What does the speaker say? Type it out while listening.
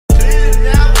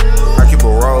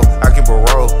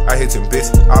I hit 10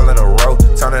 bitches all in a row.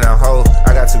 Turning out hoes,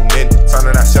 I got too many.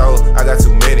 Turning out shows, I got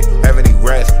too many. Having these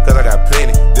rats, cause I got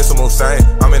plenty. This a move same,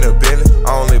 I'm in a Bentley.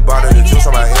 I only bother the juice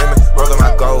on my image. Rolling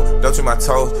my gold, don't you my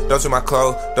toes, don't you my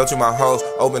clothes, don't you my hoes.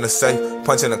 Open the safe,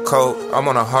 punching the code. I'm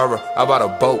on a horror, I bought a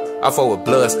boat. I fuck with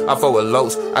bloods, I fuck with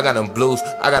lows. I got them blues,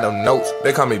 I got them notes.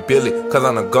 They call me Billy, cause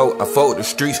I'm a goat. I fuck with the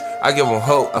streets, I give them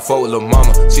hope. I fuck with lil'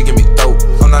 mama, she give me dope.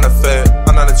 I'm not a fad,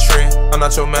 I'm not a trend. I'm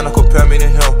not your man, I compare me to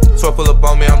him. So pull up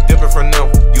on me, I'm different from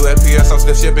them. UFPS, I'm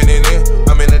still shipping it in.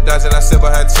 I'm in the Dodge and I sit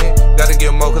behind 10. Gotta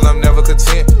get more cause I'm never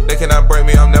content. They cannot break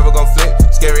me, I'm never gon' flip.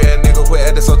 Scary ass nigga, quit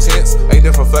acting so tense. 8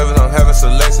 different flavors, I'm having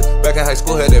selection. Back in high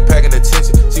school, had that packing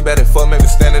attention. She better fuck, make me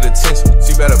stand at attention.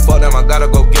 She better fuck them, I gotta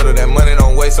go get her. That money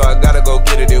don't wait, so I gotta go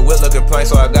get it. It whip looking plain,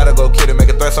 so I gotta go kill it. Make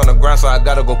a threats on the ground, so I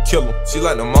gotta go kill him. She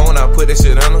like the moan, I put this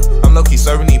shit in her. I'm low-key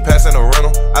serving, he passing a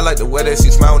rental. I like the way that she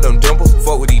smile with them dimples.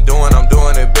 Fuck what he doing, I'm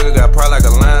doing it bigger. Got pride like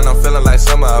a lion, I'm feeling like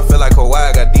summer. I feel like Hawaii,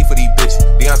 I got deep for these bitches.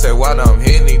 Beyonce Wilder, I'm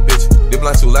hitting these bitches. This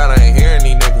blunt too loud, I ain't hearing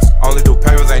these niggas. Only do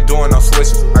papers, ain't doing no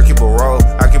switches. I keep a roll,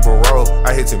 I keep a roll.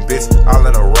 I hit 10 bitches all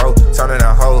in a row. Turning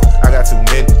out hoes, I got too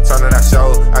many. Turning out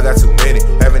shows, I got too many.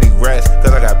 Having these rats,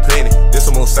 cause I got plenty. This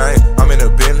a move same, I'm in a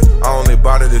Bentley. I only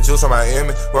bother the juice on my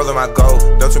image. Rolling my gold,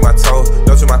 don't you my toes,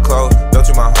 don't you my clothes, don't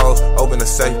you my hoes. Open the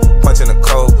safe, punching the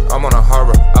code. I'm on a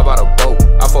horror, I bought a boat.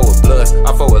 I fuck with bloods,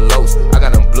 I fuck with lows. I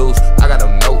got them blues, I got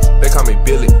them notes. They call me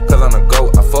Billy, cause I'm a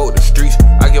goat. I fuck with the streets,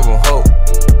 I give them hope.